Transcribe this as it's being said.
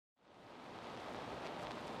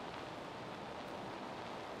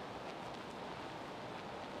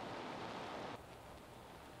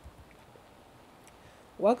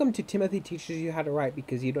Welcome to Timothy Teaches You How to Write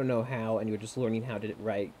because you don't know how and you're just learning how to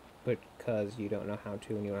write because you don't know how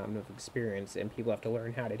to and you don't have enough experience, and people have to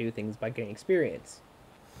learn how to do things by getting experience.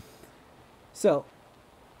 So,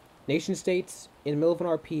 nation states in the middle of an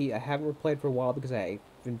RP. I haven't replayed for a while because I've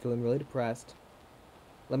been feeling really depressed.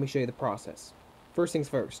 Let me show you the process. First things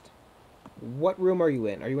first. What room are you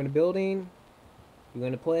in? Are you in a building? Are you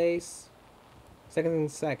in a place? Second thing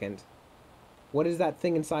second. What is that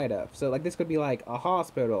thing inside of? So like this could be like a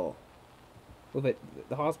hospital with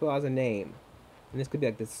the hospital has a name. And this could be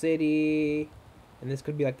like the city, and this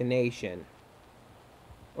could be like the nation.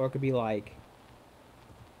 Or it could be like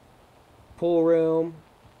pool room,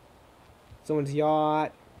 someone's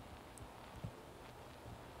yacht,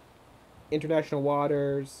 international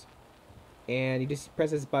waters, and you just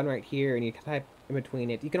press this button right here and you type in between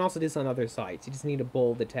it. You can also do this on other sites. You just need to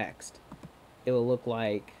bold the text. It will look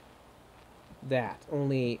like that.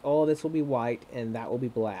 Only all this will be white and that will be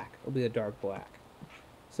black. It'll be a dark black.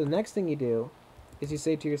 So the next thing you do is you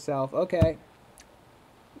say to yourself, okay,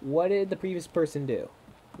 what did the previous person do?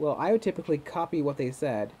 Well, I would typically copy what they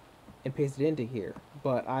said and paste it into here,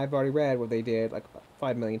 but I've already read what they did like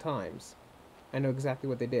 5 million times. I know exactly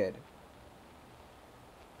what they did.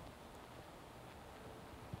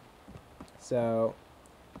 So,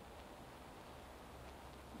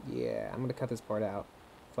 yeah, I'm gonna cut this part out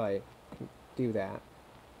if I can do that.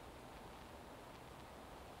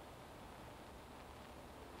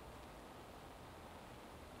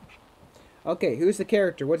 Okay, who's the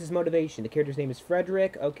character? What's his motivation? The character's name is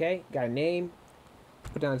Frederick. Okay, got a name.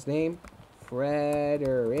 Put down his name.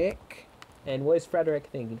 Frederick. And what is Frederick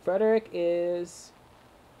thinking? Frederick is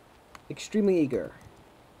extremely eager.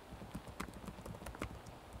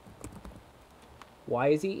 Why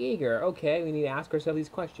is he eager? Okay, we need to ask ourselves these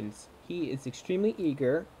questions. He is extremely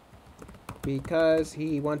eager because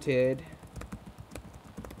he wanted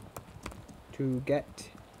to get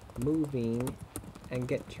moving and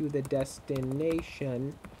get to the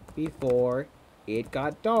destination before it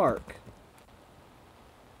got dark.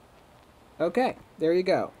 Okay, there you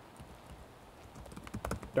go.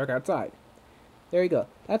 Dark outside. There you go.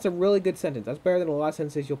 That's a really good sentence. That's better than a lot of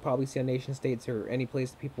sentences you'll probably see on nation states or any place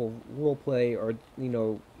that people role play, or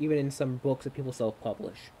even in some books that people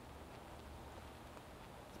self-publish.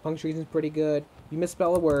 Punctuation is pretty good. You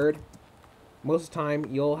misspell a word, most of the time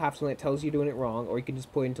you'll have something that tells you doing it wrong, or you can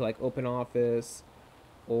just put it into like Open Office,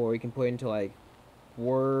 or you can put it into like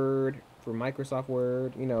Word for Microsoft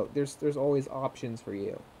Word. There's always options for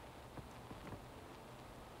you.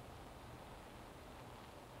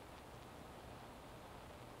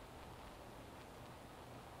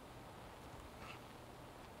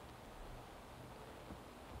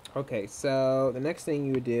 Okay, so the next thing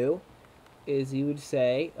you would do is you would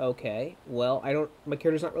say, okay, well, my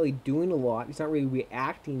character's not really doing a lot. He's not really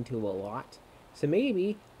reacting to a lot. So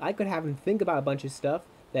maybe I could have him think about a bunch of stuff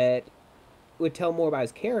that would tell more about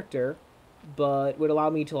his character, but would allow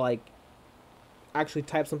me to like actually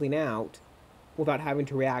type something out without having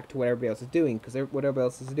to react to what everybody else is doing, because what everybody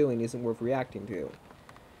else is doing isn't worth reacting to.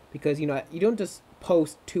 Because you don't just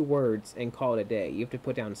post 2 words and call it a day. You have to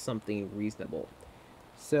put down something reasonable.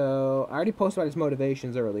 So, I already posted about his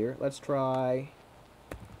motivations earlier. Let's try.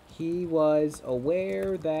 He was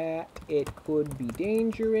aware that it could be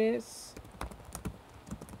dangerous,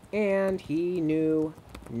 and he knew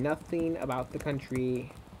nothing about the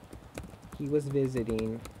country he was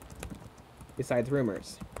visiting besides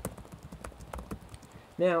rumors.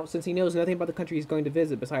 Now, since he knows nothing about the country he's going to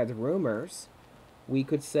visit besides rumors, we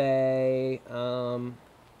could say,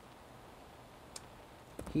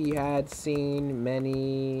 he had seen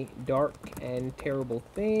many dark and terrible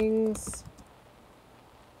things,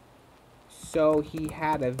 so he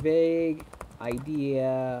had a vague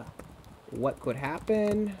idea what could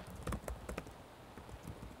happen,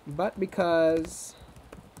 but because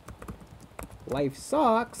life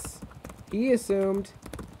sucks, he assumed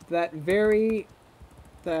that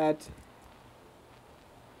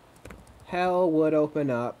hell would open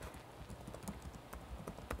up.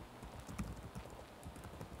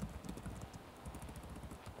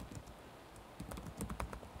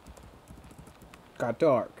 Got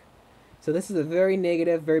dark. So this is a very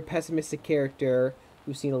negative, very pessimistic character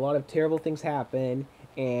who's seen a lot of terrible things happen,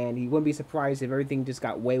 and he wouldn't be surprised if everything just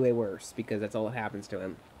got way, way worse, because that's all that happens to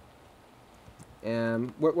him.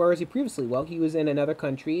 Where was he previously? Well, he was in another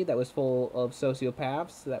country that was full of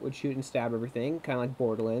sociopaths that would shoot and stab everything, kind of like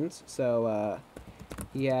Borderlands. So,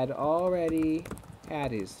 he had already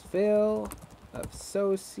had his fill of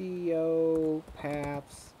sociopaths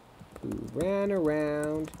who ran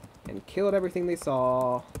around and killed everything they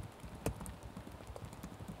saw.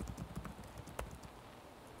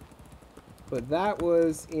 But that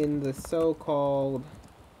was in the so-called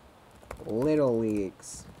Little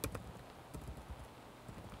Leagues.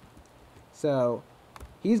 So,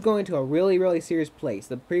 he's going to a really, really serious place.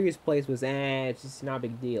 The previous place was, it's just not a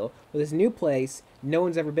big deal. But this new place, no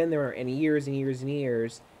one's ever been there in years and years and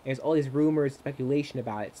years. And there's all these rumors, speculation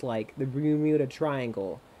about it. It's like the Bermuda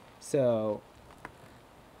Triangle. So,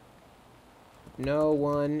 no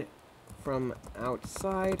one from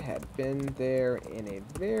outside had been there in a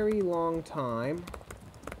very long time.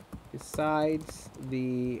 Besides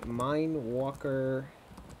the Mine Walker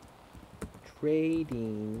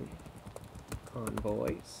trading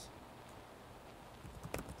convoys.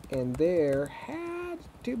 And there had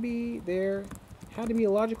to be a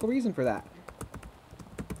logical reason for that.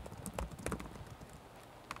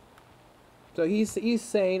 So he's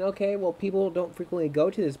saying, okay, well, people don't frequently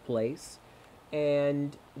go to this place,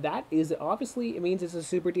 and that is obviously, it means it's a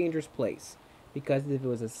super dangerous place, because if it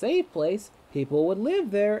was a safe place, people would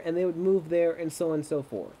live there and they would move there, and so on and so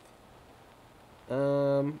forth.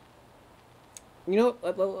 You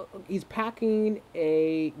know, he's packing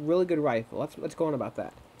a really good rifle. Let's go on about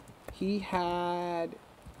that. He had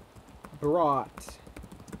brought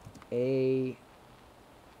a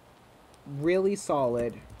really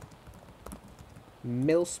solid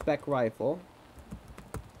mil-spec rifle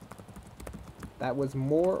that was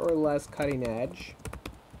more or less cutting edge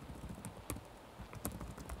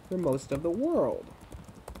for most of the world.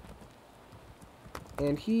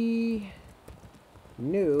 And he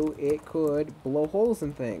knew it could blow holes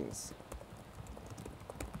in things.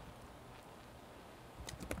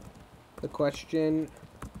 The question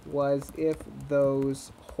was if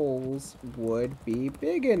those holes would be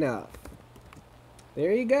big enough.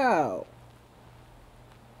 There you go.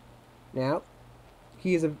 Now,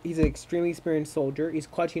 he's an extremely experienced soldier. He's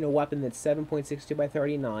clutching a weapon that's 7.62 by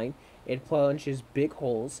 39. It punches big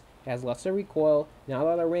holes. It has lots of recoil, not a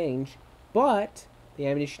lot of range, but the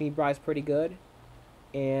ammunition he brought is pretty good,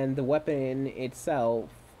 and the weapon itself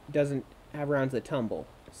doesn't have rounds that tumble.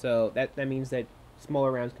 So that means that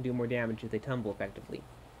smaller rounds can do more damage if they tumble effectively.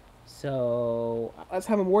 So let's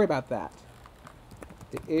have him worry about that.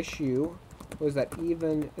 The issue was that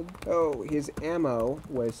even though his ammo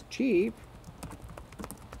was cheap,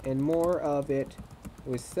 and more of it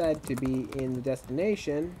was said to be in the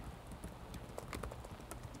destination,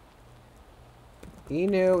 he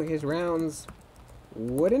knew his rounds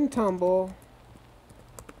wouldn't tumble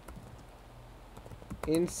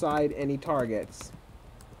inside any targets.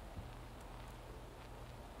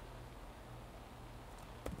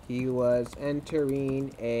 He was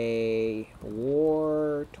entering a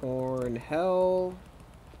war-torn hell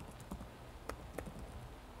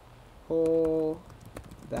hole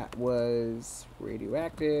that was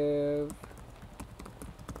radioactive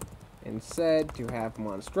and said to have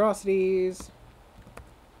monstrosities.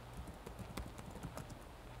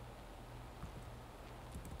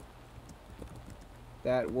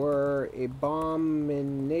 That were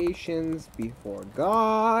abominations before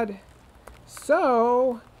God.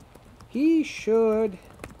 So he should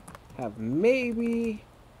have maybe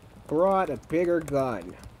brought a bigger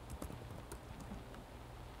gun.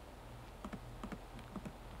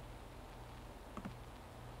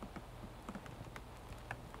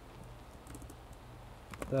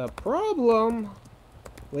 The problem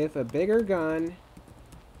with a bigger gun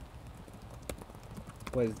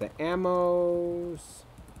was the ammo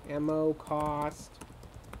cost,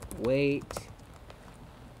 weight,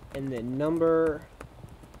 and the number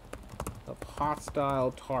of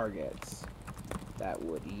hostile targets that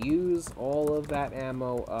would use all of that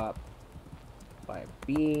ammo up by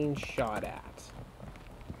being shot at.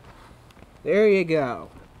 There you go.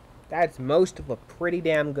 That's most of a pretty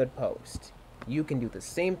damn good post. You can do the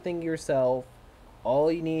same thing yourself.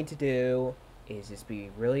 All you need to do is just be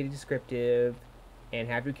really descriptive and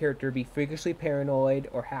have your character be freakishly paranoid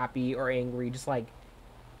or happy or angry. Just like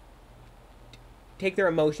take their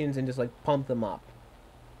emotions and just like pump them up.